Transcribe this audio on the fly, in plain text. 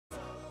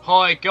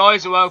Hi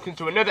guys, and welcome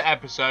to another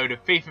episode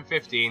of FIFA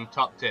 15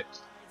 Top Tips.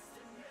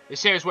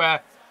 This series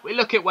where we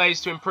look at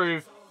ways to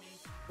improve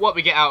what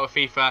we get out of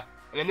FIFA,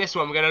 and in this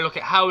one we're going to look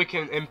at how we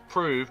can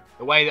improve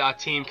the way that our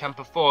team can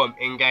perform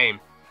in game.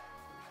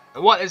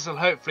 And what this will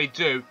hopefully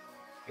do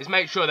is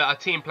make sure that our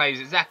team plays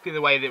exactly the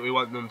way that we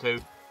want them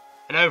to,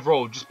 and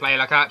overall just play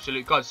like an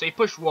absolute god. So you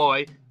push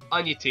Y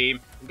on your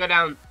team and go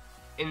down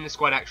in the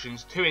squad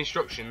actions to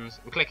instructions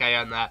and click A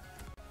on that.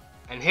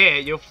 And here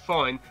you'll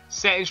find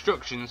set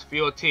instructions for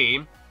your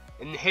team,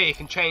 and here you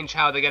can change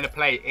how they're going to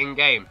play in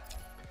game.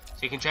 So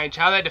you can change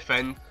how they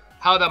defend,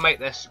 how they'll make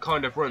their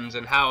kind of runs,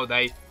 and how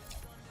they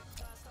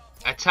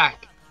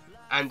attack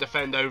and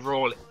defend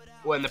overall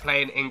when they're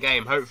playing in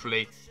game.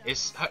 Hopefully,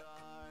 it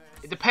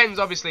depends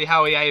obviously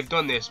how EA have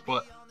done this,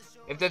 but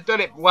if they've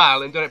done it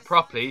well and done it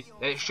properly,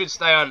 then it should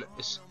stay on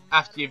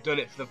after you've done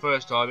it for the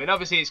first time. And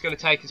obviously it's going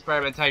to take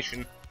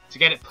experimentation to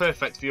get it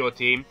perfect for your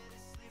team.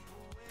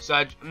 So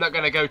I'm not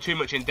going to go too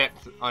much in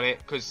depth on it,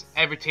 because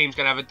every team's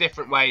going to have a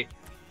different way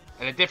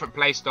and a different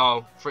play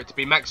style for it to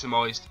be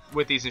maximised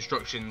with these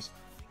instructions.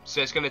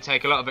 So it's going to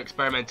take a lot of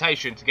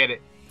experimentation to get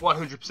it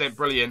 100%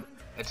 brilliant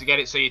and to get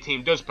it so your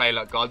team does play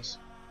like gods.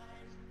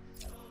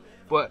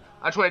 But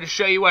I just wanted to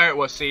show you where it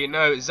was so you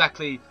know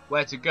exactly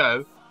where to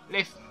go.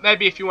 And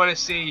maybe if you want to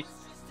see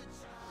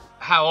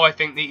how I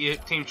think that your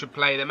team should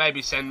play, then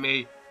maybe send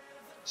me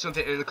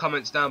something in the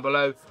comments down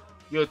below,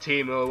 your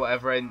team or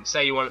whatever, and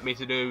say you want me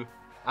to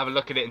have a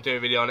look at it and do a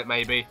video on it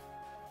maybe.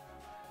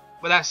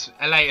 But that's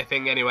a later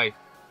thing anyway.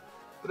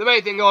 But the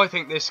main thing I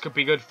think this could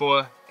be good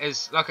for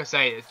is, like I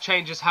say, it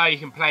changes how you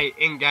can play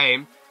in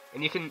game,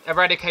 and you can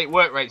eradicate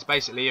work rates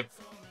basically of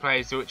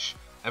players which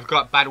have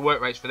got bad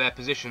work rates for their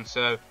position.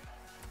 So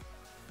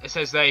it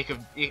says there you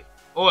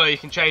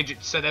can change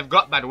it so they've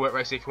got bad work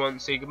rates if you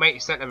want, so you can make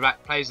your centre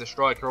back plays the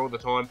striker all the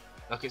time,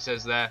 like it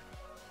says there.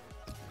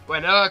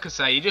 But like I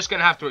say, you're just going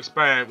to have to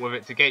experiment with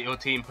it to get your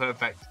team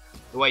perfect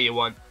the way you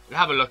want. And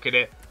have a look at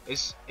it.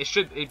 It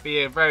should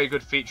be a very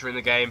good feature in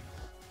the game.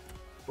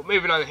 But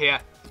moving on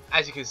here,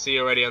 as you can see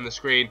already on the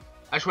screen,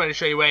 I just wanted to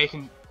show you where you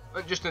can,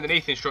 just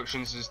underneath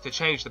instructions, is to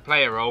change the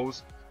player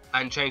roles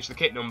and change the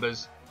kit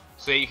numbers,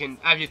 so you can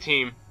have your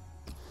team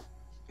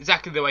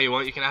exactly the way you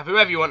want. You can have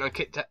whoever you want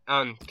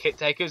on kick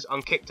takers,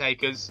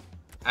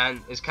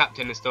 and as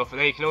captain and stuff,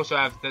 and then you can also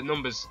have the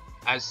numbers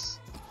as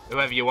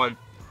whoever you want.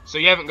 So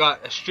you haven't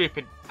got a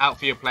stupid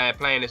outfield player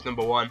playing as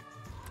number 1.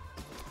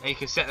 And you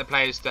can set the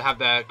players to have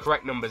their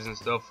correct numbers and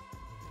stuff.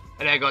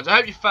 And there guys, I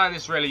hope you found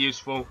this really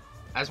useful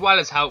as well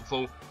as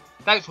helpful.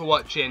 Thanks for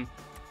watching.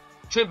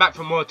 Tune back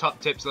for more top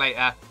tips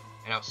later,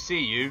 and I'll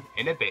see you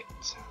in a bit.